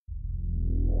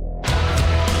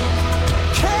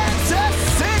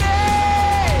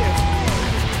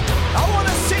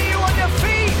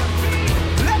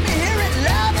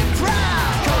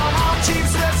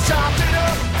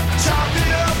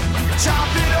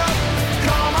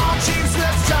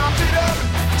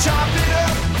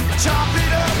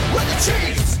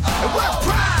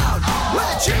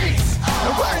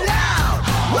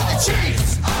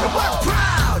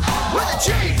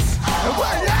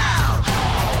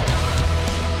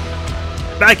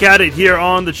Back at it here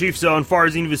on the Chiefs Zone.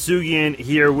 Farzin Vousoughian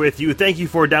here with you. Thank you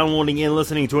for downloading and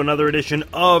listening to another edition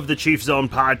of the Chiefs Zone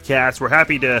podcast. We're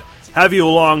happy to have you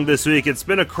along this week. It's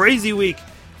been a crazy week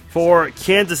for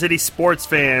Kansas City sports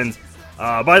fans.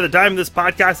 By the time this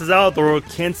podcast is out, the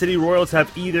Kansas City Royals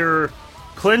have either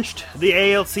clinched the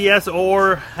ALCS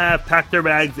or have packed their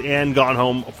bags and gone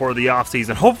home for the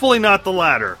offseason. Hopefully not the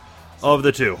latter of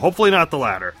the two. Hopefully not the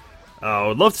latter. I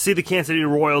would love to see the Kansas City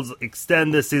Royals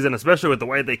extend this season, especially with the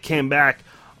way they came back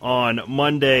on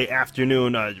Monday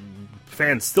afternoon.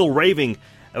 Fans still raving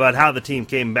about how the team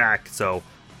came back. So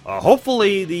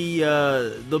hopefully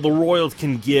the Royals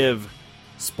can give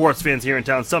sports fans here in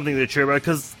town something to cheer about,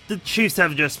 because the Chiefs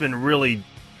have just been really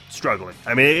struggling.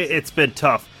 I mean, it's been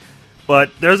tough. But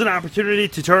there's an opportunity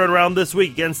to turn it around this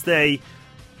week against a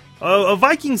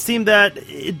Vikings team that,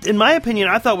 in my opinion,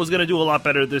 I thought was going to do a lot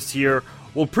better this year.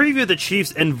 We'll preview the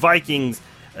Chiefs and Vikings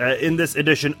in this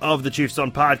edition of the Chiefs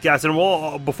Zone podcast.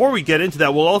 And before we get into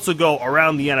that, we'll also go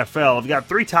around the NFL. I've got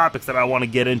 3 topics that I want to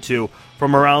get into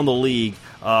from around the league.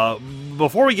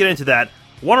 Before we get into that,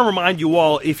 I want to remind you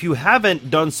all, if you haven't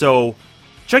done so,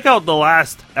 check out the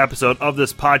last episode of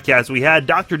this podcast. We had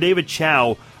Dr. David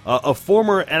Chao, a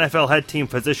former NFL head team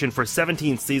physician for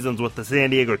 17 seasons with the San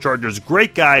Diego Chargers.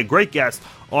 Great guy, great guest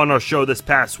on our show this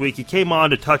past week. He came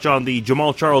on to touch on the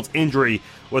Jamaal Charles injury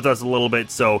with us a little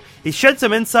bit, so he shed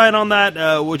some insight on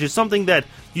that, which is something that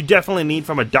you definitely need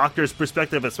from a doctor's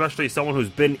perspective, especially someone who's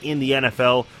been in the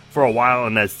NFL for a while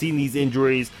and has seen these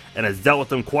injuries and has dealt with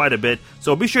them quite a bit.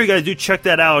 So be sure you guys do check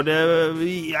that out.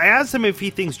 I asked him if he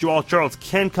thinks Jamaal Charles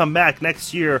can come back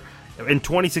next year in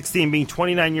 2016, being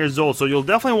 29 years old. So you'll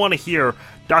definitely want to hear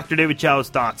Dr. David Chao's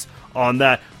thoughts on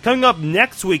that. Coming up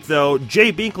next week, though,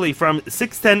 Jay Binkley from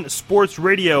 610 Sports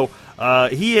Radio.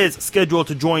 He is scheduled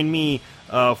to join me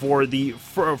for the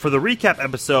recap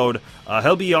episode.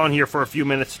 He'll be on here for a few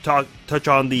minutes to touch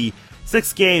on the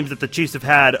 6 games that the Chiefs have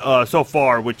had so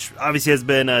far, which obviously has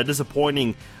been a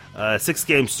disappointing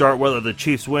 6-game start, whether the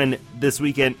Chiefs win this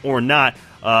weekend or not.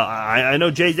 I know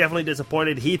Jay's definitely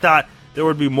disappointed. He thought there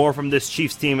would be more from this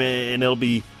Chiefs team, and it'll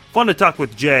be fun to talk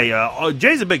with Jay.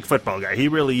 Jay's a big football guy. He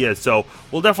really is. So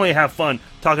we'll definitely have fun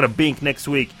talking to Bink next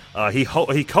week. He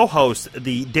co-hosts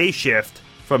the Day Shift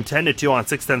from 10 to 2 on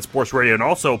 610 Sports Radio, and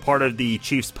also part of the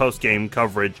Chiefs post-game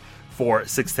coverage for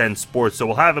 610 Sports. So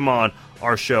we'll have him on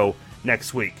our show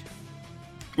next week.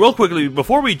 Real quickly,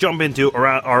 before we jump into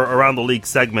our Around the League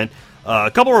segment, a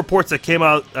couple reports that came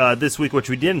out this week, which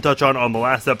we didn't touch on the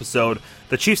last episode.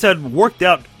 The Chiefs had worked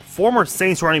out former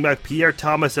Saints running back Pierre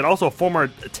Thomas and also former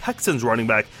Texans running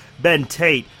back Ben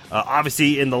Tate,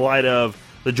 obviously in the light of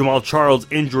the Jamaal Charles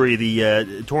injury,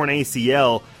 the torn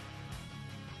ACL.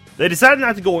 They decided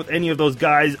not to go with any of those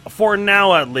guys, for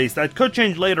now at least. That could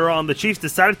change later on. The Chiefs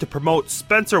decided to promote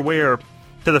Spencer Ware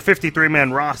to the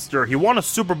 53-man roster. He won a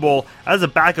Super Bowl as a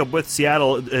backup with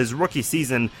Seattle his rookie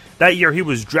season. That year he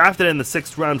was drafted in the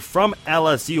 6th round from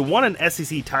LSU, won an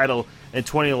SEC title in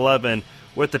 2011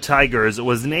 with the Tigers,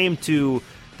 was named to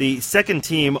the second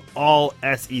team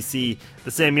All-SEC the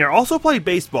same year. Also played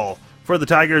baseball for the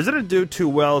Tigers. Didn't do too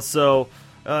well, so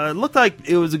it looked like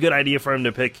it was a good idea for him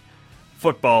to pick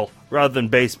football rather than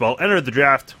baseball. Entered the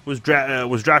draft, was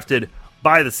drafted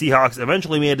by the Seahawks,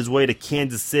 eventually made his way to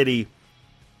Kansas City.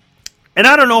 And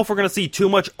I don't know if we're going to see too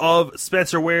much of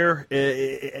Spencer Ware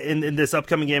in this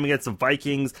upcoming game against the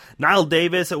Vikings. Knile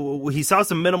Davis, he saw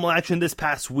some minimal action this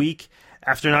past week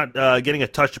after not getting a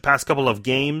touch the past couple of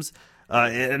games.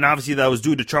 And obviously that was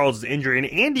due to Charles' injury. And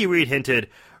Andy Reid hinted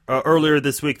earlier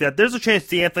this week that there's a chance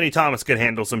D'Anthony Thomas could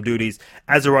handle some duties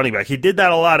as a running back. He did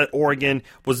that a lot at Oregon,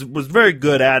 was very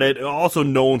good at it, also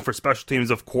known for special teams,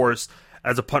 of course,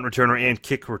 as a punt returner and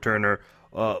kick returner.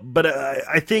 But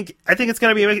I think it's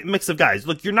going to be a mix of guys.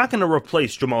 Look, you're not going to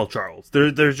replace Jamaal Charles.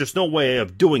 There's just no way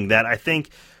of doing that. I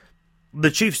think the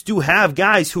Chiefs do have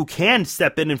guys who can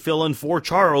step in and fill in for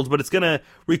Charles, but it's going to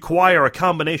require a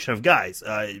combination of guys.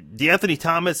 D'Anthony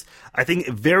Thomas, I think,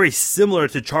 very similar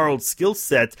to Charles' skill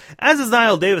set, as is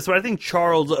Knile Davis, but I think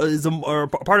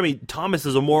Thomas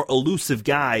is a more elusive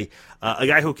guy, a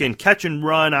guy who can catch and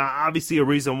run. Obviously, a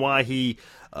reason why he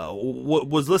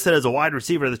was listed as a wide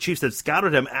receiver. The Chiefs had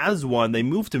scouted him as one. They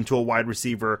moved him to a wide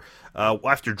receiver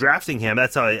after drafting him.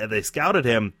 That's how they scouted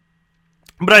him.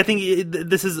 But I think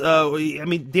this is,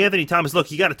 D'Anthony Thomas, look,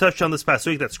 he got a touchdown this past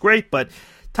week. That's great, but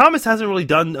Thomas hasn't really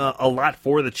done a lot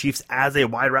for the Chiefs as a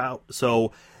wide route,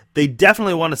 so they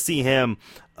definitely want to see him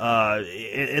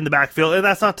in the backfield, and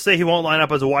that's not to say he won't line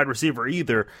up as a wide receiver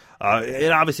either.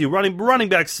 And obviously, running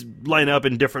backs line up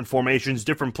in different formations,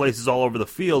 different places all over the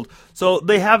field, so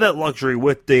they have that luxury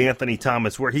with DeAnthony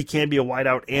Thomas, where he can be a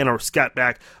wideout and a scat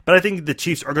back. But I think the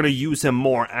Chiefs are going to use him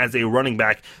more as a running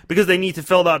back because they need to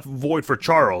fill that void for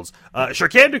Charles.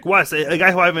 Charcandrick West, a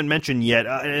guy who I haven't mentioned yet,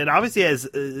 and obviously has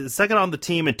second on the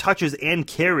team in touches and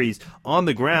carries on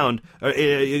the ground.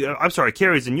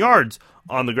 Carries and yards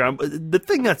on the ground. The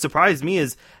thing that surprised me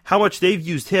is how much they've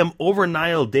used him over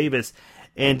Knile Davis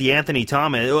and DeAnthony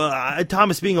Thomas.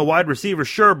 Thomas being a wide receiver,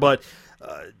 sure, but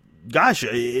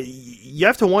you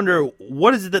have to wonder,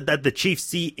 what is it that the Chiefs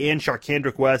see in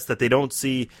Charcandrick West that they don't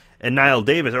see in Knile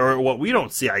Davis, or what we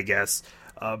don't see, I guess.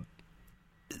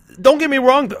 Don't get me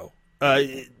wrong, though.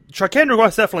 Charcandrick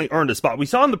West definitely earned a spot. We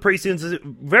saw in the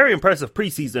preseason, very impressive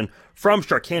preseason from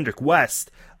Charcandrick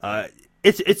West.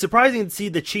 It's surprising to see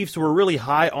the Chiefs were really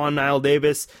high on Knile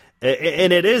Davis,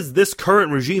 and it is this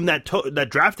current regime that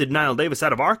drafted Knile Davis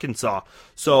out of Arkansas.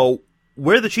 So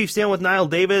where the Chiefs stand with Knile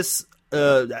Davis,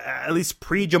 at least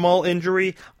pre-Jamal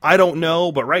injury, I don't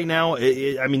know. But right now,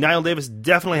 Knile Davis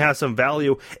definitely has some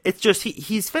value. It's just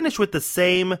he's finished with the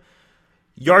same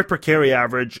yard per carry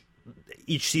average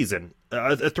each season.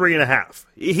 3.5.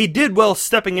 He did well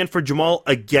stepping in for Jamal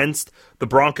against the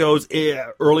Broncos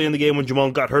early in the game when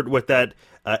Jamal got hurt with that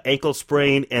ankle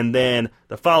sprain, and then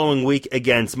the following week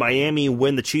against Miami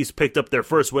when the Chiefs picked up their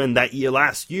first win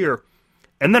last year.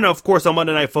 And then, of course, on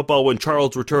Monday Night Football when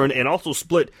Charles returned and also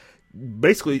split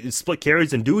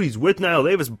carries and duties with Knile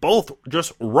Davis. Both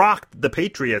just rocked the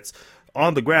Patriots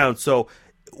on the ground. So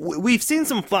we've seen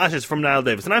some flashes from Knile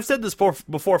Davis, and I've said this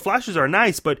before, flashes are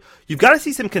nice, but you've got to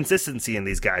see some consistency in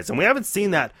these guys, and we haven't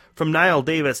seen that from Knile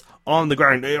Davis on the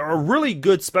ground. They are a really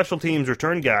good special teams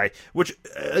return guy, which,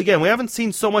 again, we haven't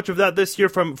seen so much of that this year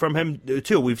from him,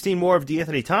 too. We've seen more of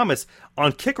DeAnthony Thomas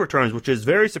on kick returns, which is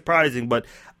very surprising, but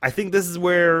I think this is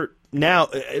where now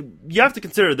you have to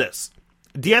consider this.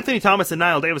 DeAnthony Thomas and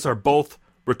Knile Davis are both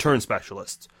return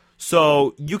specialists,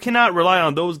 so you cannot rely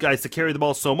on those guys to carry the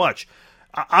ball so much.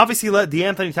 Obviously, let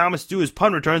DeAnthony Thomas do his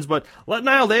punt returns, but let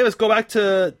Knile Davis go back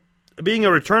to being a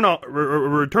returner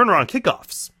on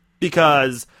kickoffs,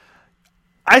 because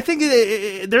I think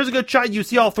there's a good shot you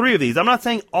see all three of these. I'm not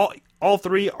saying all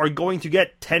three are going to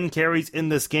get 10 carries in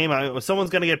this game. Someone's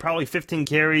going to get probably 15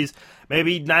 carries.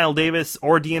 Maybe Knile Davis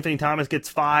or DeAnthony Thomas gets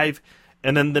 5,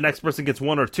 and then the next person gets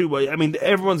 1 or 2. But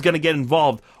everyone's going to get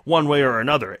involved one way or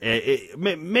another.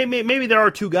 Maybe there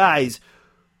are two guys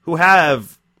who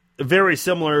have very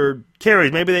similar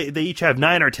carries. Maybe they each have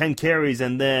 9 or 10 carries,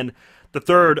 and then the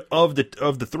third of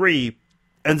the three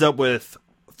ends up with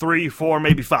 3, 4,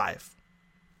 maybe 5.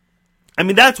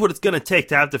 That's what it's going to take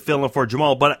to have to fill in for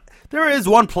Jamal. But there is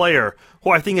one player who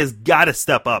I think has got to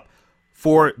step up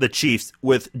for the Chiefs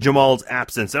with Jamal's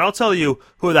absence, and I'll tell you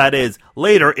who that is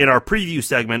later in our preview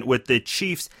segment with the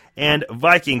Chiefs and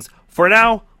Vikings. For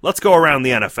now, let's go around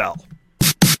the NFL.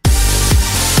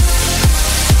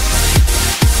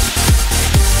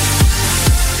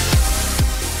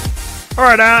 All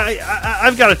right,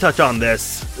 I've got to touch on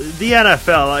this. The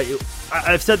NFL,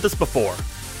 I've said this before.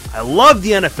 I love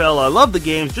the NFL. I love the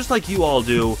games, just like you all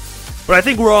do. But I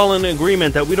think we're all in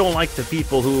agreement that we don't like the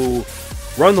people who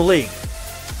run the league.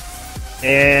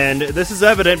 And this is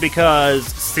evident because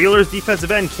Steelers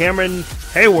defensive end Cameron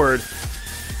Heyward,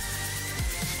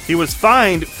 he was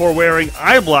fined for wearing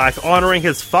eye black, honoring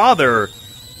his father,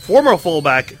 former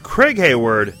fullback Craig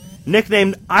Heyward,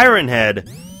 nicknamed Ironhead.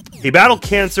 He battled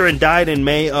cancer and died in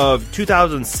May of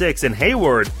 2006, and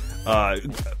Heyward,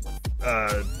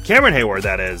 Cameron Heyward,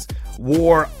 that is,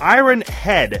 wore Iron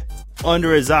Head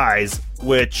under his eyes,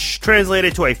 which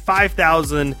translated to a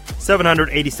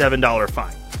 $5,787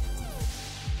 fine.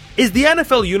 Is the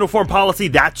NFL uniform policy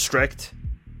that strict?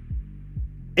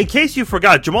 In case you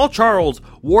forgot, Jamaal Charles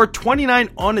wore 29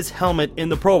 on his helmet in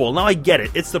the Pro Bowl. Now, I get it.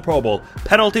 It's the Pro Bowl.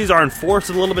 Penalties are enforced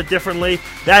a little bit differently.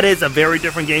 That is a very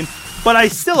different game. But I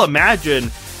still imagine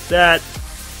that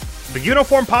the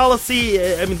uniform policy,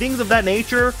 things of that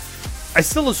nature, I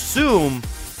still assume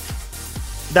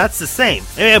that's the same.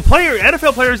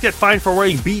 NFL players get fined for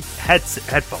wearing Beat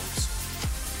headphones.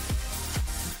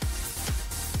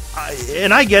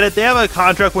 And I get it. They have a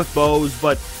contract with Bose,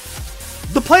 but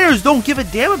the players don't give a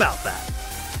damn about that.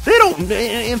 They don't.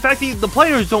 In fact, the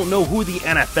players don't know who the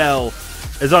NFL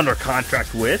is under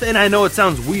contract with. And I know it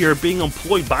sounds weird being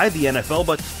employed by the NFL,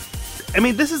 but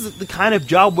this is the kind of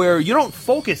job where you don't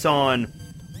focus on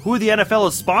who the NFL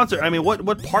is sponsored.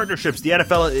 What partnerships the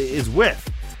NFL is with.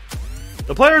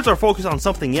 The players are focused on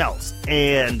something else.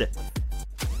 And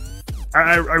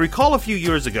I recall a few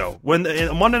years ago when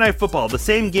in Monday Night Football, the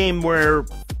same game where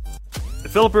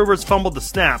Phillip Rivers fumbled the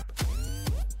snap,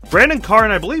 Brandon Carr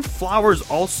and I believe Flowers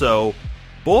also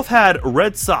both had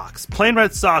red socks, plain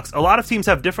red socks. A lot of teams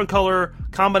have different color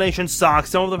combination socks.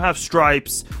 Some of them have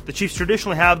stripes. The Chiefs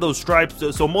traditionally have those stripes,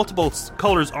 so multiple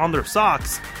colors on their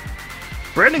socks.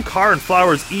 Brandon Carr and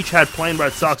Flowers each had plain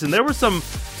red socks, and there was some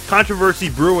controversy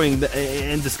brewing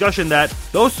and discussion that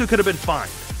those two could have been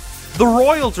fined. The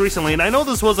Royals recently, and I know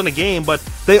this wasn't a game, but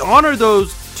they honored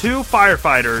those two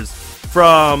firefighters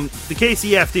from the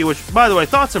KCFD, which, by the way,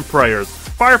 thoughts and prayers.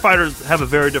 Firefighters have a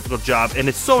very difficult job, and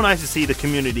it's so nice to see the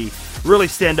community really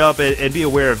stand up and be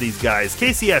aware of these guys.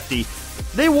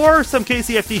 KCFD, they wore some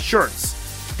KCFD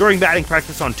shirts during batting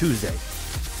practice on Tuesday.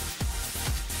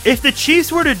 If the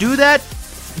Chiefs were to do that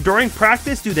during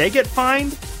practice, do they get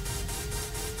fined?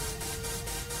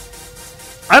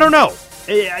 I don't know.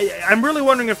 I'm really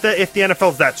wondering if the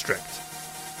NFL's that strict.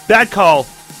 Bad call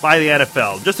by the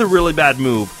NFL. Just a really bad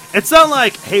move. It's not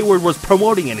like Hayward was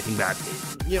promoting anything bad.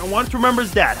 You know, want to remember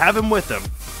his dad. Have him with him.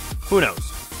 Who knows?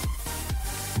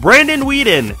 Brandon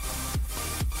Weeden,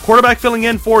 quarterback filling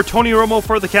in for Tony Romo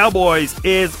for the Cowboys,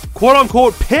 is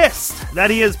quote-unquote pissed that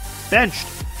he is benched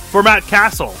for Matt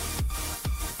Castle.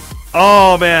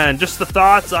 Oh, man. Just the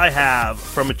thoughts I have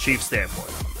from a Chiefs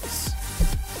standpoint on this.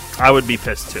 I would be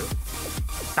pissed, too.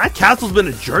 Matt Castle's been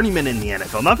a journeyman in the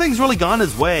NFL. Nothing's really gone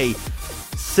his way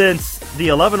since the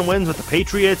 11 wins with the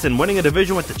Patriots and winning a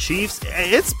division with the Chiefs.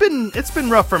 It's been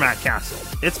rough for Matt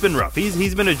Castle. It's been rough.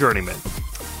 He's been a journeyman.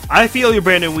 I feel you,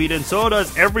 Brandon Weeden. So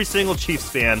does every single Chiefs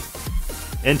fan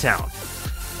in town.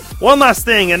 One last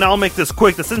thing, and I'll make this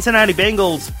quick. The Cincinnati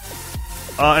Bengals,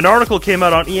 an article came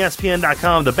out on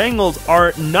ESPN.com. The Bengals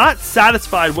are not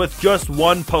satisfied with just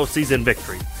one postseason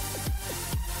victory.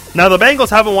 Now, the Bengals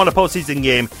haven't won a postseason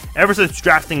game ever since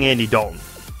drafting Andy Dalton.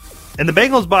 And the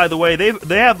Bengals, by the way,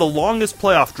 they have the longest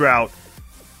playoff drought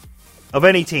of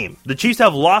any team. The Chiefs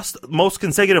have lost most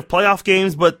consecutive playoff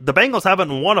games, but the Bengals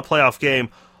haven't won a playoff game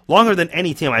longer than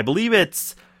any team. I believe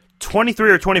it's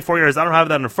 23 or 24 years. I don't have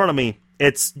that in front of me.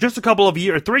 It's just a couple of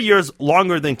years, 3 years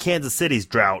longer than Kansas City's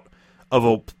drought of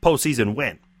a postseason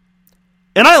win.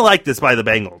 And I like this by the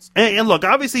Bengals. And look,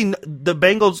 obviously, the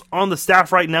Bengals on the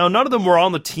staff right now, none of them were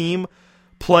on the team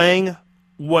playing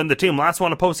when the team last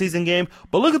won a postseason game.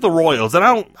 But look at the Royals. And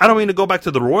I don't mean to go back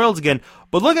to the Royals again,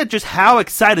 but look at just how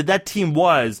excited that team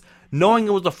was, knowing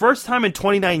it was the first time in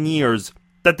 29 years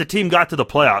that the team got to the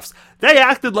playoffs. They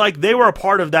acted like they were a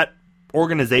part of that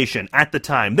organization at the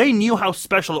time. They knew how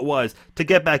special it was to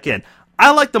get back in.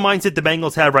 I like the mindset the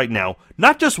Bengals have right now.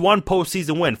 Not just one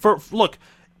postseason win. Look,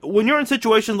 when you're in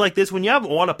situations like this, when you haven't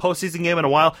won a postseason game in a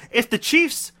while, if the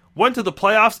Chiefs went to the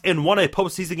playoffs and won a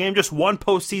postseason game, just one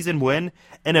postseason win,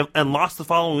 and lost the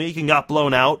following week and got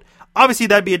blown out, obviously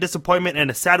that'd be a disappointment and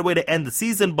a sad way to end the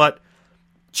season, but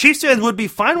Chiefs fans would be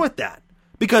fine with that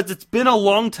because it's been a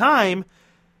long time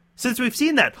since we've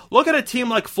seen that. Look at a team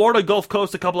like Florida Gulf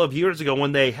Coast a couple of years ago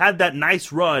when they had that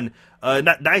nice run,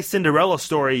 that nice Cinderella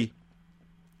story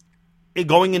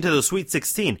going into the Sweet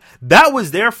 16. That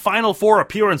was their Final Four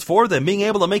appearance for them, being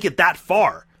able to make it that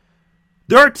far.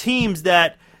 There are teams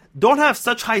that don't have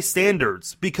such high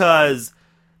standards because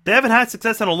they haven't had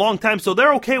success in a long time, so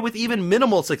they're okay with even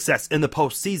minimal success in the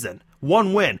postseason.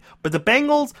 One win. But the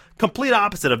Bengals, complete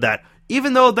opposite of that.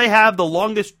 Even though they have the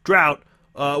longest drought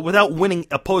without winning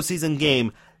a postseason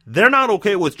game, they're not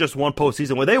okay with just one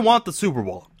postseason win. They want the Super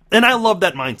Bowl. And I love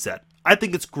that mindset. I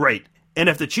think it's great. And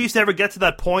if the Chiefs ever get to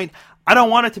that point, I don't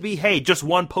want it to be, hey, just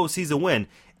one postseason win.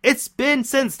 It's been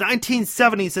since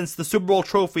 1970 since the Super Bowl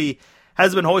trophy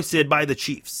has been hoisted by the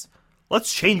Chiefs.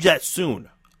 Let's change that soon.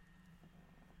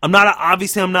 I'm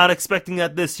not expecting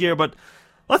that this year, but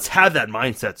let's have that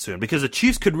mindset soon because the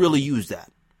Chiefs could really use that.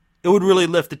 It would really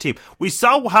lift the team. We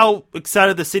saw how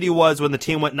excited the city was when the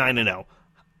team went 9-0.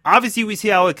 Obviously, we see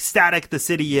how ecstatic the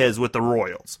city is with the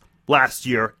Royals last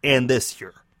year and this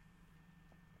year.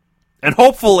 And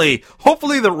hopefully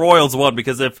the Royals won,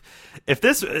 because if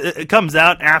this comes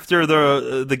out after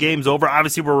the game's over,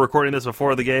 obviously we're recording this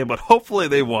before the game, but hopefully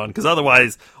they won, because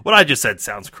otherwise what I just said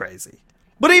sounds crazy.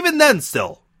 But even then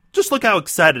still, just look how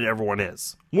excited everyone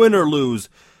is, win or lose,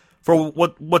 for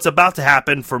what's about to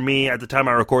happen for me at the time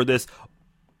I record this,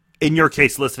 in your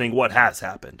case listening, what has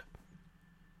happened.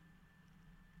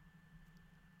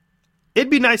 It'd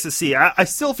be nice to see. I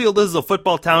still feel this is a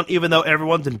football town, even though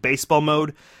everyone's in baseball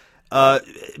mode.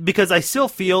 Because I still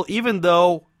feel, even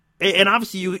though, and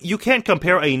obviously you can't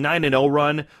compare a 9-0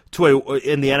 run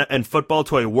in football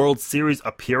to a World Series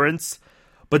appearance,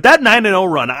 but that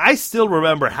 9-0 run, I still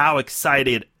remember how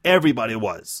excited everybody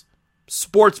was.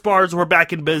 Sports bars were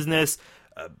back in business.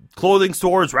 Clothing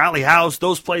stores, Rally House,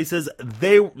 those places,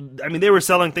 they were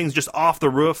selling things just off the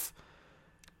roof.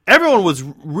 Everyone was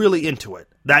really into it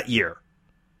that year.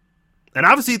 And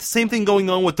obviously, it's the same thing going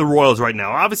on with the Royals right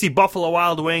now. Obviously, Buffalo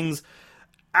Wild Wings,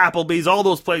 Applebee's, all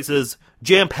those places,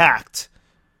 jam-packed.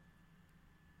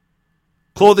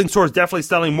 Clothing stores definitely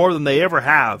selling more than they ever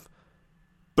have.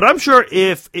 But I'm sure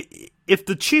if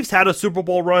the Chiefs had a Super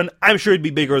Bowl run, I'm sure it'd be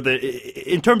bigger than,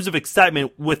 in terms of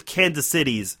excitement with Kansas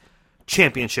City's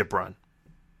championship run.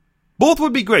 Both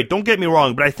would be great, don't get me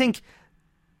wrong, but I think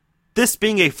this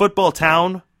being a football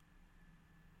town,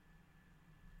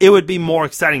 it would be more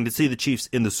exciting to see the Chiefs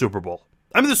in the Super Bowl.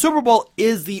 I mean, the Super Bowl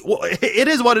it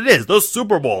is what it is, the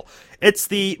Super Bowl. It's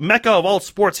the mecca of all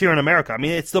sports here in America. I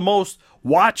mean, it's the most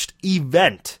watched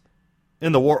event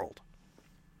in the world.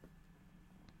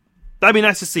 That'd be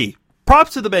nice to see.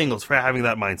 Props to the Bengals for having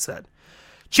that mindset.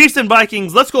 Chiefs and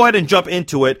Vikings, let's go ahead and jump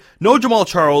into it. No Jamaal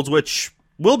Charles, which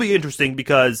will be interesting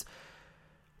because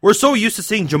we're so used to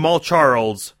seeing Jamaal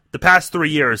Charles the past 3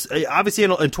 years. Obviously, in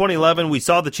 2011, we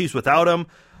saw the Chiefs without him.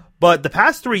 But the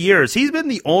past 3 years, he's been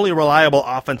the only reliable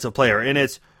offensive player. And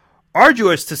it's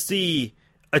arduous to see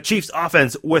a Chiefs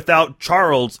offense without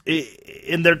Charles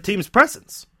in their team's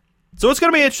presence. So it's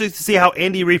going to be interesting to see how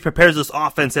Andy Reid prepares this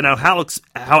offense and how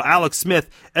Alex Smith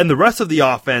and the rest of the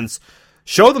offense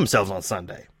show themselves on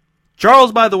Sunday.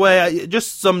 Charles, by the way,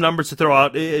 just some numbers to throw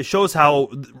out. It shows how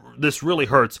this really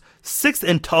hurts. 6th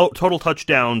in total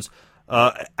touchdowns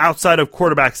outside of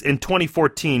quarterbacks in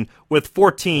 2014 with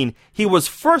 14. He was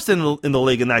first in the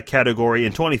league in that category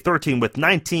in 2013 with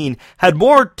 19. Had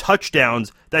more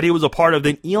touchdowns that he was a part of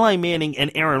than Eli Manning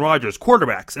and Aaron Rodgers,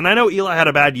 quarterbacks. And I know Eli had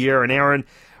a bad year and Aaron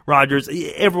Rodgers,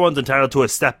 everyone's entitled to a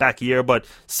step back year, but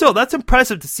still, that's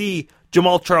impressive to see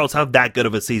Jamaal Charles have that good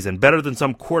of a season. Better than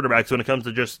some quarterbacks when it comes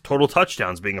to just total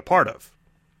touchdowns being a part of.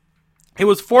 He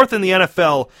was 4th in the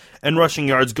NFL in rushing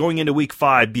yards going into Week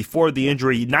 5 before the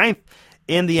injury, 9th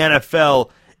in the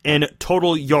NFL in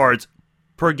total yards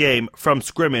per game from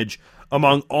scrimmage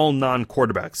among all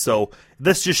non-quarterbacks. So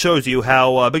this just shows you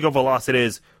how big of a loss it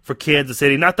is for Kansas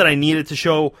City. Not that I needed to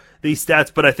show these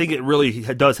stats, but I think it really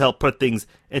does help put things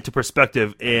into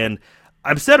perspective. And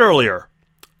I've said earlier,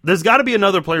 there's got to be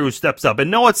another player who steps up. And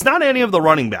no, it's not any of the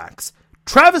running backs.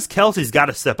 Travis Kelce's got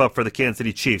to step up for the Kansas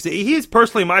City Chiefs. He's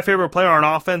personally my favorite player on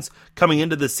offense coming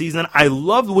into this season. I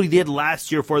loved what he did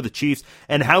last year for the Chiefs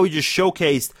and how he just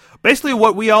showcased basically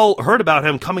what we all heard about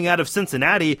him coming out of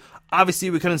Cincinnati.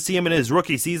 Obviously, we couldn't see him in his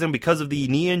rookie season because of the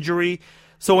knee injury.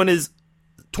 So in his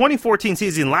 2014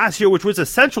 season last year, which was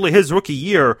essentially his rookie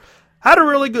year, had a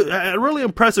really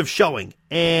impressive showing.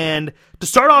 And to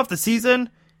start off the season,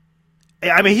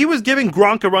 I mean, he was giving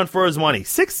Gronk a run for his money.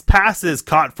 6 passes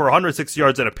caught for 106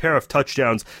 yards and a pair of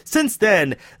touchdowns. Since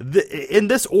then, in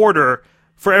this order,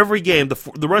 for every game,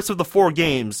 the rest of the 4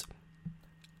 games,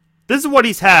 this is what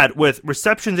he's had with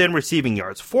receptions and receiving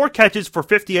yards. 4 catches for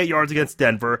 58 yards against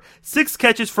Denver, 6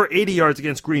 catches for 80 yards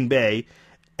against Green Bay.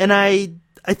 And I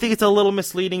think it's a little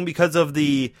misleading because of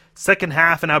the second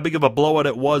half and how big of a blowout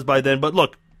it was by then. But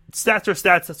look, stats are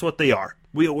stats. That's what they are.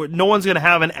 No one's going to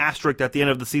have an asterisk at the end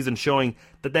of the season showing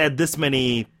that they had this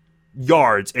many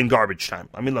yards in garbage time.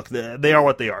 I mean, look, they are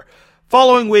what they are.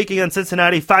 Following week against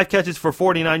Cincinnati, 5 catches for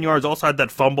 49 yards, also had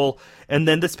that fumble. And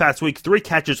then this past week, 3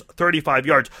 catches, 35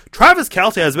 yards. Travis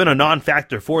Kelce has been a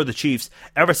non-factor for the Chiefs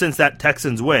ever since that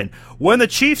Texans win. When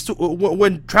Travis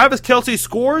Kelce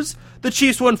scores, the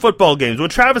Chiefs win football games. When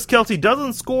Travis Kelce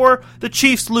doesn't score, the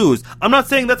Chiefs lose. I'm not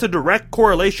saying that's a direct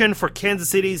correlation for Kansas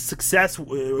City's success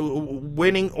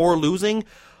winning or losing,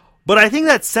 but I think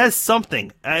that says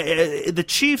something. The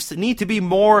Chiefs need to be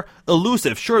more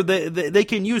elusive. Sure, they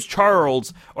can use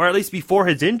Charles, or at least before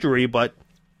his injury, but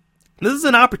this is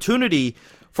an opportunity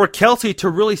for Kelce to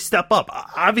really step up.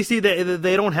 Obviously,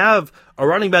 they don't have a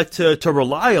running back to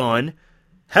rely on,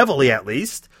 heavily at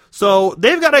least, so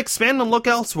they've got to expand and look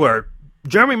elsewhere.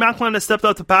 Jeremy Maclin has stepped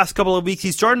up the past couple of weeks.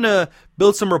 He's starting to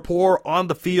build some rapport on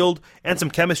the field and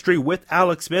some chemistry with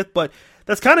Alex Smith, but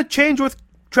that's kind of changed with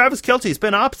Travis Kelce. It's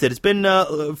been opposite. It's been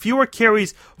fewer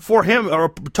carries for him or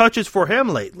touches for him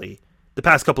lately, the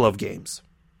past couple of games.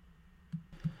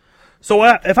 So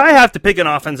if I have to pick an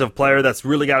offensive player that's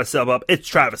really got to step up, it's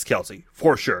Travis Kelce,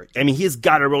 for sure. I mean, he's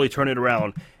got to really turn it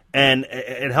around and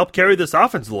help carry this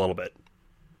offense a little bit.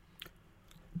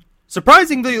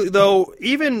 Surprisingly, though,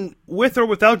 even with or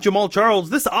without Jamaal Charles,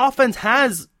 this offense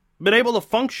has been able to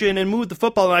function and move the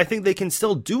football, and I think they can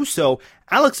still do so.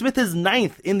 Alex Smith is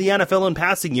 9th in the NFL in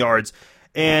passing yards,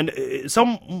 and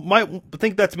some might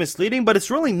think that's misleading, but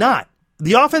it's really not.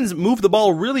 The offense moved the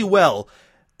ball really well.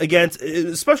 against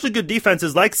especially good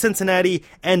defenses like Cincinnati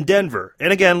and Denver.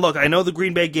 And again, look, I know the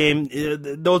Green Bay game,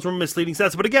 those were misleading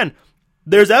stats, but again,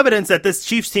 there's evidence that this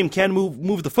Chiefs team can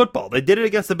move the football. They did it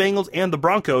against the Bengals and the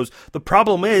Broncos. The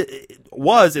problem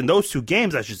was, in those two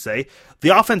games, I should say, the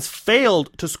offense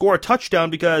failed to score a touchdown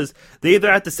because they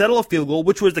either had to settle a field goal,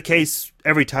 which was the case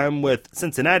every time with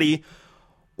Cincinnati,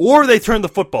 or they turned the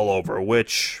football over,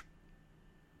 which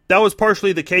that was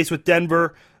partially the case with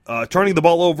Denver, turning the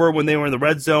ball over when they were in the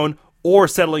red zone, or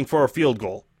settling for a field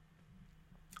goal.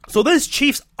 So this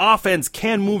Chiefs offense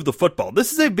can move the football.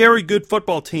 This is a very good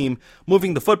football team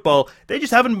moving the football. They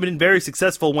just haven't been very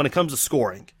successful when it comes to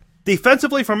scoring.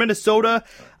 Defensively for Minnesota,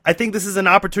 I think this is an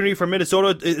opportunity for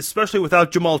Minnesota, especially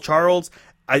without Jamal Charles.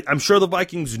 I'm sure the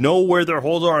Vikings know where their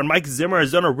holes are, and Mike Zimmer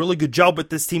has done a really good job with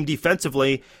this team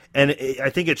defensively, and I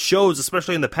think it shows,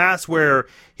 especially in the past where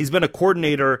he's been a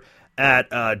coordinator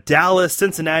at Dallas,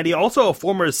 Cincinnati, also a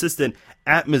former assistant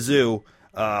at Mizzou,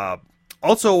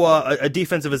 also a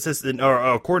defensive assistant, or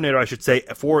a coordinator, I should say,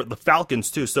 for the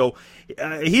Falcons, too. So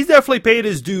he's definitely paid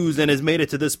his dues and has made it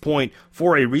to this point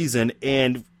for a reason.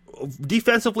 And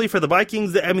defensively for the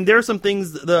Vikings, I mean, there are some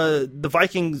things the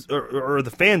Vikings, or the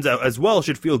fans as well,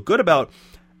 should feel good about.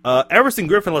 Everson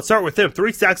Griffin, let's start with him.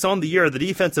 3 sacks on the year. The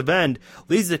defensive end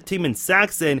leads the team in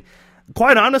sacks, and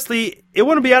quite honestly, it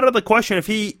wouldn't be out of the question if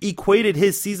he equated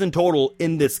his season total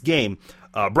in this game.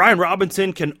 Brian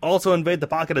Robinson can also invade the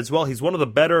pocket as well. He's one of the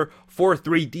better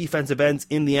 4-3 defensive ends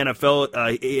in the NFL.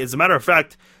 As a matter of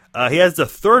fact, he has the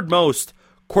third most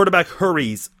quarterback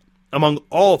hurries among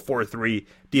all 4-3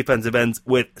 defensive ends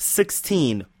with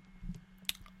 16.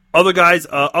 Other guys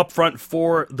up front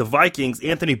for the Vikings,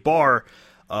 Anthony Barr,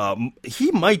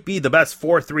 he might be the best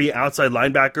 4-3 outside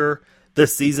linebacker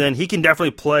this season. He can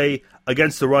definitely play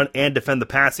against the run and defend the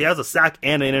pass. He has a sack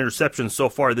and an interception so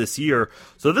far this year.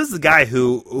 So this is a guy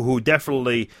who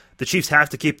definitely the Chiefs have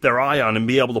to keep their eye on and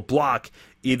be able to block,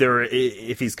 either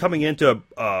if he's coming into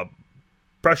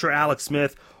pressure Alex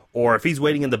Smith, or if he's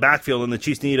waiting in the backfield and the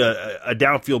Chiefs need a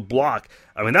downfield block.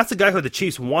 I mean, that's a guy who the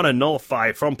Chiefs want to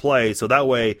nullify from play, so that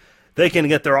way they can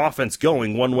get their offense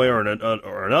going one way or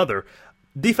another.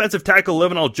 Defensive tackle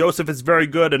Livinal Joseph is very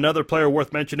good, another player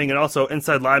worth mentioning, and also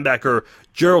inside linebacker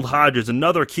Gerald Hodges,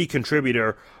 another key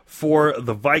contributor for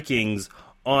the Vikings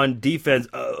on defense.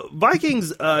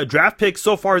 Vikings draft picks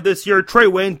so far this year, Trey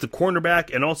Waynes, the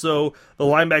cornerback, and also the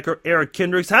linebacker Eric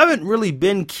Kendricks, haven't really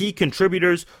been key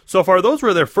contributors so far. Those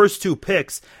were their first 2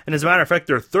 picks, and as a matter of fact,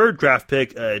 their third draft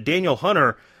pick, Daniel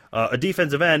Hunter, a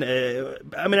defensive end.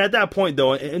 I mean, at that point,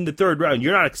 though, in the third round,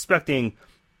 you're not expecting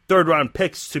third-round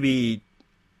picks to be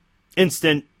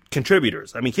instant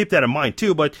contributors. I mean, keep that in mind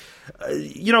too. But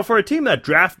for a team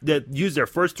that used their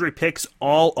first 3 picks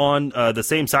all on the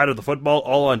same side of the football,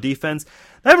 all on defense,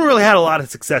 they haven't really had a lot of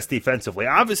success defensively.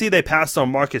 Obviously, they passed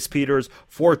on Marcus Peters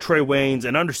for Trey Waynes,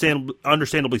 and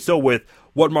understandably so with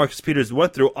what Marcus Peters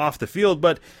went through off the field.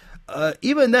 But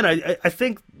even then, I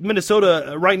think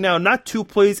Minnesota right now, not too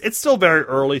pleased. It's still very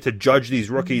early to judge these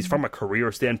rookies from a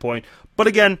career standpoint. But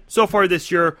again, so far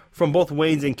this year, from both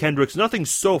Waynes and Kendricks, nothing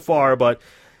so far. But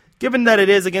given that it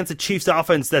is against a Chiefs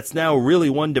offense that's now really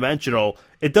one-dimensional,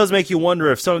 it does make you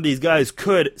wonder if some of these guys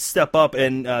could step up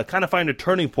and kind of find a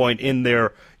turning point in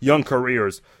their young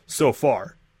careers so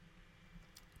far.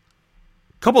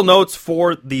 Couple notes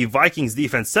for the Vikings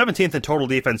defense. 17th in total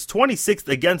defense, 26th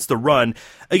against the run.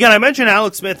 Again, I mentioned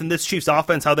Alex Smith and this Chiefs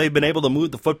offense, how they've been able to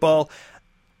move the football.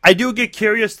 I do get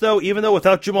curious, though, even though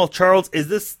without Jamal Charles, is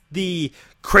this the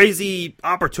crazy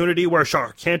opportunity where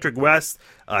Charcandrick West,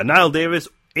 Niall Davis,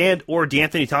 and or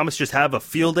DeAnthony Thomas just have a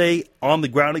field day on the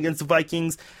ground against the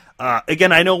Vikings?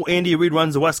 Again, I know Andy Reid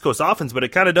runs the West Coast offense, but it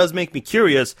kind of does make me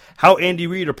curious how Andy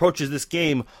Reid approaches this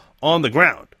game on the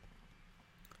ground.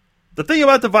 The thing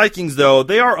about the Vikings, though,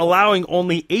 they are allowing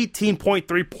only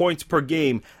 18.3 points per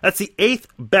game. That's the 8th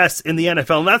best in the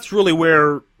NFL, and that's really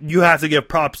where you have to give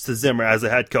props to Zimmer as a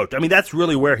head coach. I mean, that's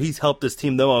really where he's helped this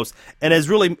team the most and has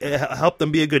really helped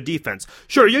them be a good defense.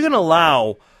 Sure, you're going to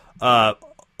allow a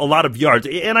lot of yards,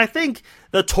 and I think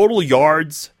the total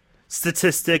yards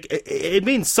statistic, it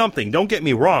means something, don't get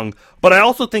me wrong, but I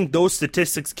also think those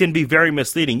statistics can be very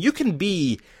misleading. You can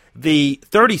be the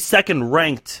 32nd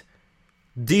ranked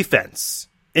defense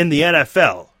in the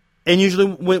NFL, and usually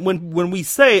when we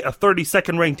say a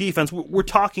 32nd ranked defense, we're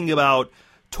talking about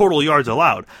total yards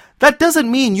allowed. That doesn't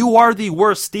mean you are the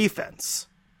worst defense.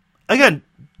 Again,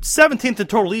 17th in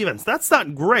total defense, that's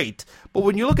not great, but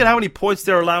when you look at how many points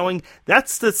they're allowing,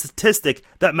 that's the statistic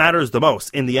that matters the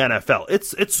most in the NFL.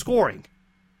 It's scoring.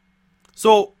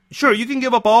 So sure, you can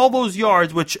give up all those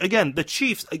yards, which, again, the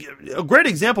Chiefs, a great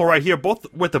example right here,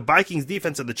 both with the Vikings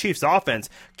defense and the Chiefs offense.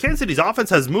 Kansas City's offense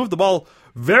has moved the ball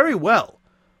very well,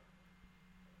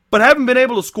 but haven't been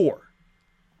able to score.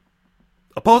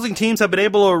 Opposing teams have been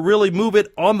able to really move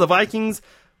it on the Vikings,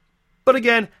 but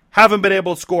again, haven't been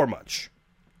able to score much.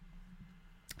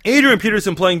 Adrian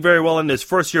Peterson playing very well in his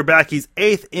first year back. He's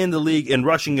 8th in the league in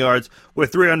rushing yards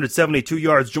with 372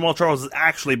 yards. Jamal Charles is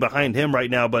actually behind him right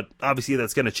now, but obviously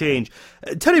that's going to change.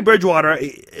 Teddy Bridgewater,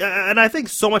 and I think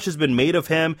so much has been made of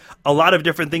him. A lot of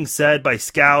different things said by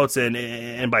scouts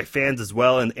and by fans as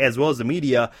well, and as well as the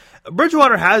media.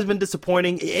 Bridgewater has been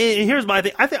disappointing. And here's my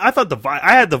thing: I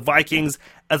had the Vikings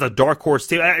as a dark horse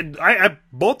team. I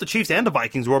both the Chiefs and the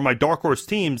Vikings were my dark horse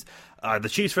teams. The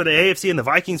Chiefs for the AFC and the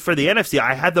Vikings for the NFC.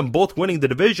 I had them both winning the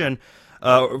division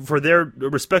for their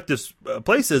respective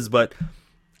places. But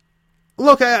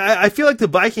look, I feel like the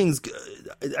Vikings,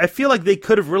 I feel like they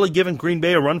could have really given Green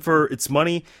Bay a run for its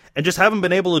money and just haven't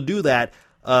been able to do that.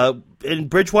 And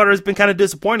Bridgewater has been kind of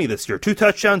disappointing this year. 2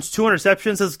 touchdowns, 2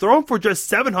 interceptions, has thrown for just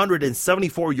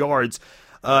 774 yards.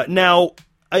 Now,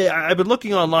 I've been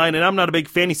looking online, and I'm not a big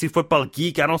fantasy football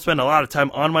geek. I don't spend a lot of time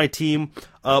on my team.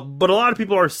 But a lot of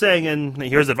people are saying, and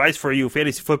here's advice for you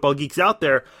fantasy football geeks out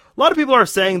there, a lot of people are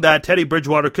saying that Teddy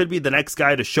Bridgewater could be the next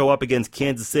guy to show up against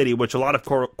Kansas City, which a lot of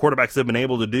quarterbacks have been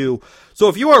able to do. So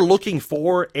if you are looking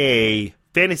for a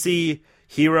fantasy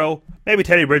hero, maybe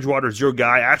Teddy Bridgewater is your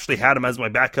guy. I actually had him as my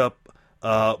backup,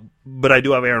 but I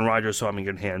do have Aaron Rodgers, so I'm in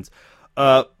good hands.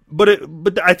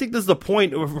 But I think this is the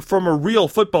point from a real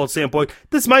football standpoint.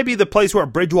 This might be the place where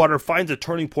Bridgewater finds a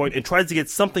turning point and tries to get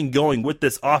something going with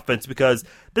this offense, because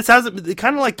this hasn't,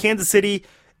 kind of like Kansas City,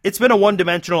 it's been a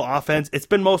one-dimensional offense. It's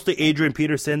been mostly Adrian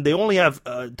Peterson. They only have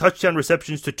touchdown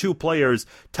receptions to 2 players.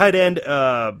 Tight end,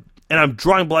 and I'm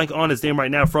drawing blank on his name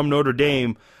right now, from Notre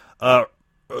Dame,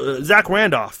 Zach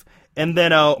Randolph. And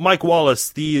then Mike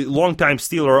Wallace, the longtime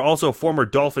Steeler, also former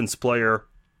Dolphins player.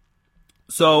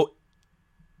 So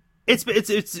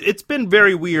it's been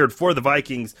very weird for the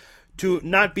Vikings to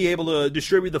not be able to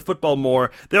distribute the football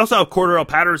more. They also have Cordarrelle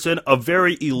Patterson, a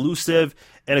very elusive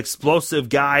and explosive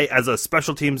guy as a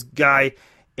special teams guy,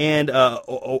 and a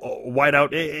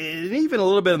wideout, and even a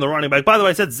little bit in the running back. By the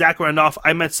way, I said Zach Randolph.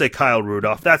 I meant to say Kyle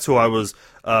Rudolph. That's who I was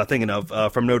thinking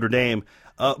of from Notre Dame.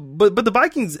 But the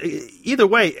Vikings, either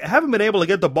way, haven't been able to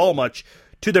get the ball much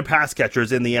to their pass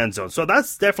catchers in the end zone. So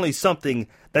that's definitely something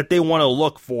that they want to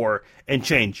look for and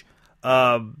change.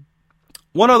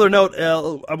 One other note,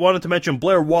 I wanted to mention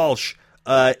Blair Walsh.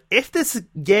 If this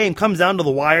game comes down to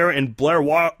the wire and Blair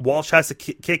Walsh has to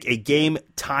kick a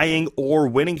game-tying or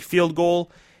winning field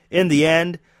goal in the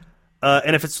end,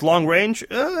 and if it's long range,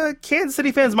 Kansas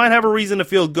City fans might have a reason to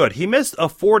feel good. He missed a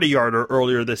 40-yarder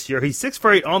earlier this year. He's 6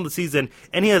 for 8 on the season,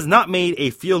 and he has not made a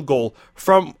field goal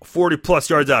from 40-plus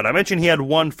yards out. I mentioned he had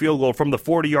 1 field goal from the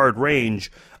 40-yard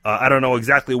range. I don't know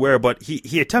exactly where, but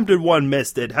he attempted 1,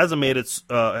 missed it, hasn't made it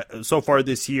so far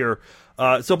this year.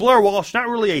 So Blair Walsh, not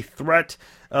really a threat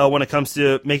when it comes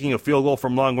to making a field goal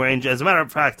from long range. As a matter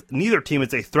of fact, neither team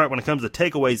is a threat when it comes to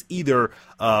takeaways either.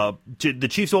 The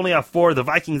Chiefs only have 4, the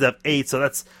Vikings have 8, so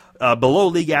that's below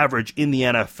league average in the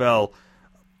NFL.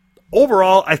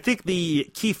 Overall, I think the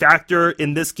key factor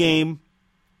in this game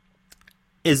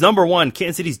is, number one,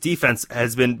 Kansas City's defense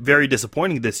has been very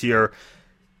disappointing this year.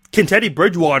 Can Teddy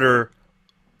Bridgewater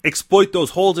exploit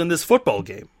those holes in this football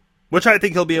game? Which I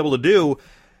think he'll be able to do.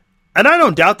 And I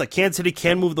don't doubt that Kansas City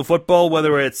can move the football,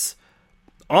 whether it's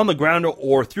on the ground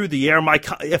or through the air.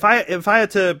 If I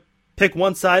had to pick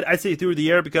one side, I'd say through the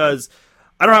air, because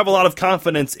I don't have a lot of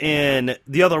confidence in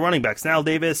the other running backs. Knile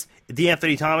Davis,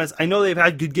 DeAnthony Thomas. I know they've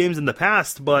had good games in the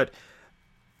past, but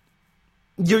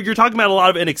you're talking about a lot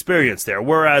of inexperience there,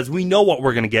 whereas we know what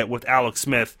we're going to get with Alex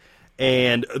Smith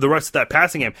and the rest of that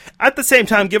passing game. At the same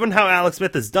time, given how Alex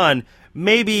Smith has done,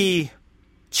 maybe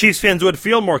Chiefs fans would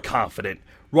feel more confident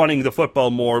running the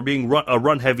football more, being a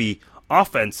run-heavy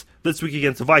offense this week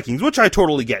against the Vikings, which I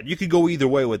totally get. You could go either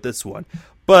way with this one.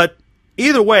 But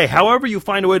either way, however you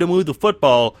find a way to move the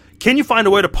football, can you find a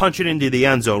way to punch it into the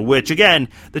end zone, which, again,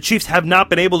 the Chiefs have not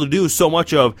been able to do so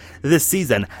much of this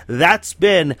season. That's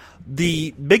been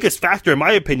the biggest factor, in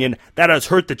my opinion, that has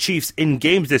hurt the Chiefs in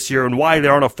games this year and why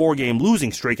they're on a 4-game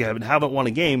losing streak and haven't won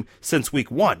a game since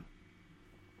week 1.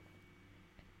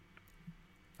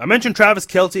 I mentioned Travis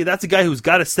Kelce. That's a guy who's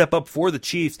got to step up for the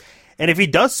Chiefs. And if he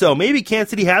does so, maybe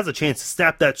Kansas City has a chance to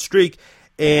snap that streak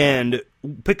and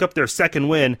pick up their second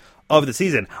win of the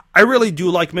season. I really do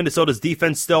like Minnesota's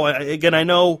defense still. Again, I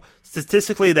know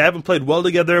statistically they haven't played well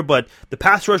together, but the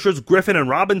pass rushers, Griffin and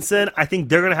Robinson, I think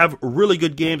they're going to have really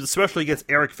good games, especially against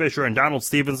Eric Fisher and Donald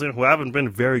Stevenson, who haven't been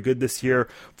very good this year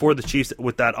for the Chiefs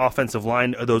with that offensive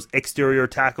line, those exterior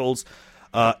tackles.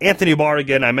 Anthony Barr,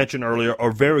 again, I mentioned earlier,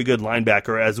 a very good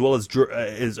linebacker, as well as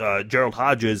Gerald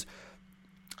Hodges.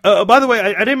 By the way,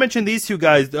 I didn't mention these two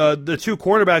guys, the two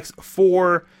cornerbacks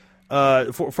for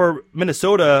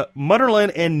Minnesota,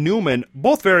 Mutterland and Newman,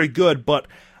 both very good, but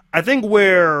I think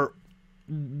where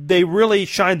they really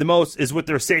shined the most is with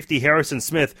their safety, Harrison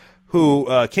Smith, who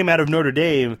came out of Notre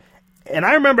Dame. And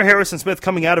I remember Harrison Smith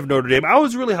coming out of Notre Dame. I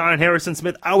was really high on Harrison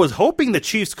Smith. I was hoping the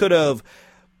Chiefs could have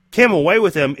came away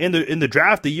with him in the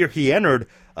draft the year he entered,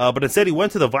 but instead he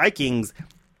went to the Vikings.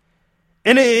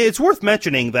 And it's worth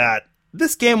mentioning that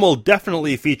this game will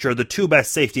definitely feature the two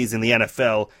best safeties in the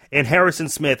NFL, in Harrison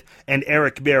Smith and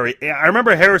Eric Berry. I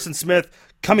remember Harrison Smith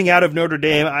coming out of Notre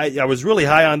Dame. I was really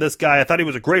high on this guy. I thought he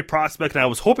was a great prospect, and I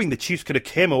was hoping the Chiefs could have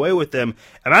came away with him.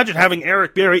 Imagine having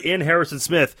Eric Berry and Harrison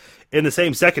Smith in the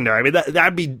same secondary. I mean,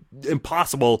 that'd be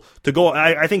impossible to go.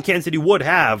 I think Kansas City would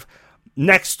have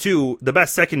next to the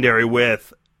best secondary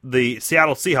with the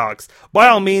Seattle Seahawks. By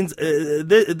all means,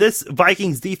 this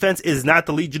Vikings defense is not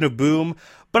the Legion of Boom,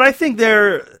 but I think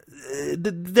they're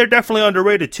definitely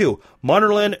underrated too.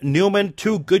 Munnerlyn, Newman,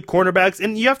 two good cornerbacks,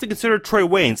 and you have to consider Trey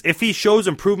Waynes. If he shows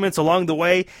improvements along the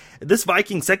way, this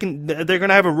Vikings they're going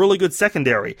to have a really good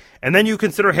secondary. And then you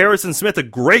consider Harrison Smith, a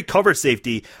great cover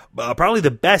safety, probably the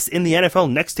best in the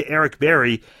NFL next to Eric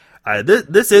Berry.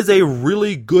 This is a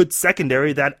really good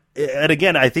secondary that, and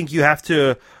again, I think you have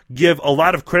to give a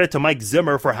lot of credit to Mike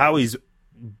Zimmer for how he's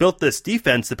built this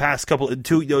defense the past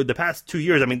 2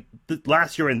 years. I mean,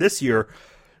 last year and this year,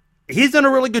 he's done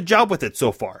a really good job with it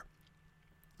so far.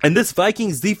 And this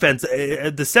Vikings defense,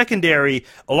 the secondary,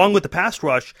 along with the pass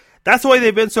rush, that's why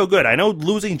they've been so good. I know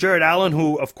losing Jared Allen,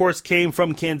 who of course came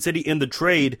from Kansas City in the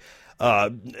trade,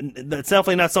 that's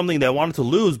definitely not something they wanted to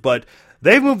lose, but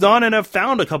they've moved on and have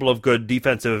found a couple of good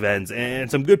defensive ends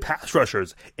and some good pass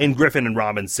rushers in Griffin and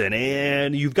Robinson.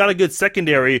 And you've got a good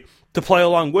secondary to play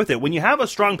along with it. When you have a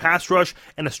strong pass rush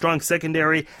and a strong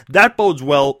secondary, that bodes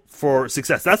well for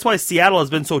success. That's why Seattle has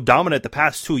been so dominant the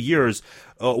past 2 years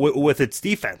with its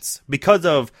defense, because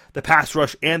of the pass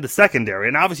rush and the secondary.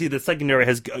 And obviously the secondary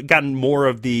has gotten more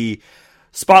of the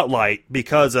spotlight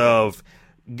because of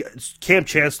Cam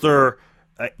Chancellor,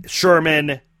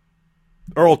 Sherman,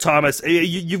 Earl Thomas.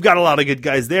 You've got a lot of good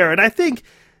guys there. And I think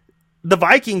the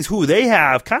Vikings, who they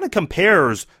have, kind of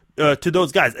compares to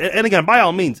those guys. And again, by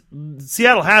all means,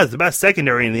 Seattle has the best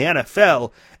secondary in the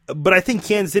NFL, but I think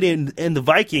Kansas City and the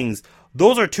Vikings,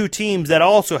 those are two teams that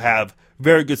also have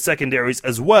very good secondaries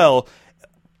as well.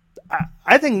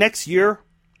 I think next year,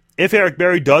 if Eric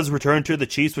Berry does return to the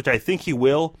Chiefs, which I think he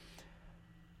will,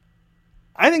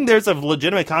 I think there's a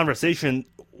legitimate conversation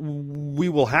we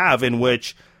will have in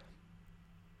which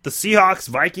the Seahawks,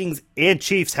 Vikings, and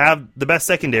Chiefs have the best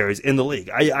secondaries in the league.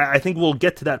 I think we'll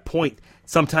get to that point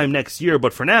sometime next year,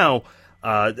 but for now,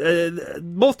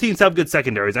 both teams have good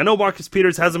secondaries. I know Marcus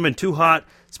Peters hasn't been too hot,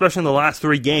 especially in the last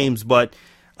 3 games, but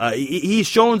he's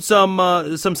shown some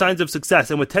signs of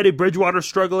success. And with Teddy Bridgewater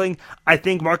struggling, I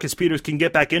think Marcus Peters can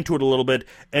get back into it a little bit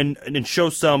and show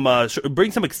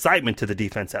bring some excitement to the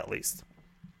defense at least.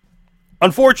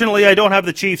 Unfortunately, I don't have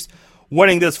the Chiefs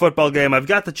winning this football game. I've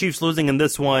got the Chiefs losing in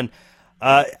this one.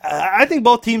 I think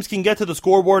both teams can get to the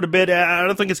scoreboard a bit. I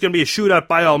don't think it's going to be a shootout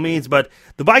by all means, but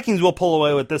the Vikings will pull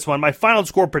away with this one. My final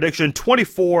score prediction,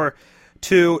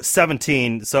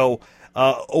 24-17. So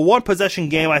a one-possession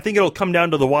game. I think it'll come down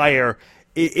to the wire.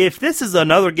 If this is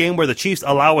another game where the Chiefs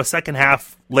allow a second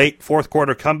half, late fourth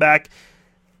quarter comeback,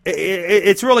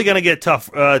 it's really going to get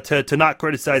tough to not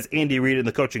criticize Andy Reid and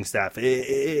the coaching staff.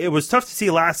 It was tough to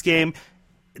see last game.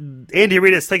 Andy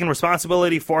Reid has taken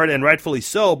responsibility for it, and rightfully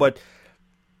so, but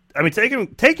I mean,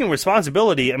 taking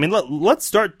responsibility, I mean, let's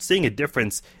start seeing a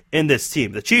difference in this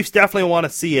team. The Chiefs definitely want to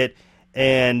see it,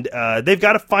 and they've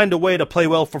got to find a way to play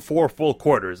well for 4 full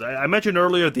quarters. I mentioned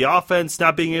earlier the offense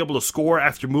not being able to score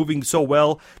after moving so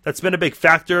well. That's been a big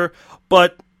factor,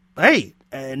 but hey,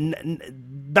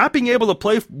 not being able to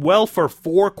play well for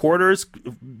 4 quarters,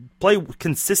 play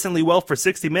consistently well for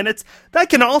 60 minutes, that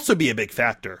can also be a big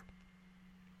factor.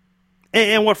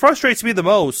 And what frustrates me the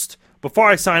most, before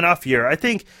I sign off here, I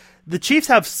think the Chiefs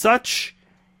have such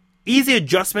easy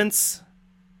adjustments.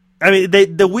 I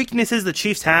mean, the weaknesses the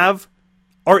Chiefs have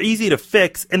are easy to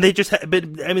fix, and they just have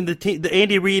been, I mean, the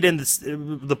Andy Reid and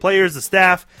the players, the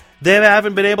staff, they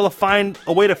haven't been able to find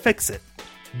a way to fix it.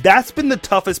 That's been the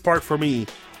toughest part for me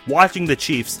watching the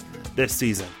Chiefs this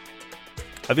season.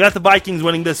 I've got the Vikings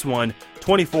winning this one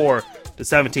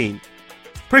 24-17.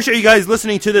 Appreciate you guys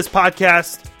listening to this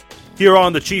podcast here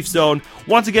on the Chiefs Zone.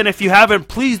 Once again, if you haven't,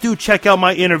 please do check out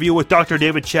my interview with Dr.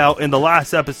 David Chow in the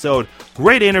last episode.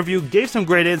 Great interview, gave some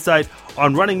great insight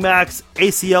on running backs,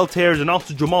 ACL tears, and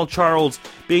also Jamal Charles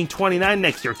being 29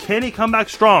 next year. Can he come back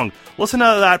strong? Listen to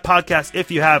that podcast if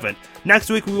you haven't. Next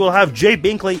week, we will have Jay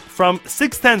Binkley from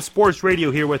 610 Sports Radio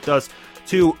here with us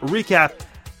to recap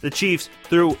the Chiefs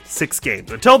through 6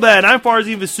 games. Until then, I'm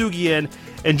Farzin Vousoughian.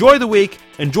 Enjoy the week.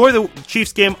 Enjoy the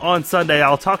Chiefs game on Sunday.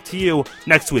 I'll talk to you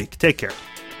next week. Take care.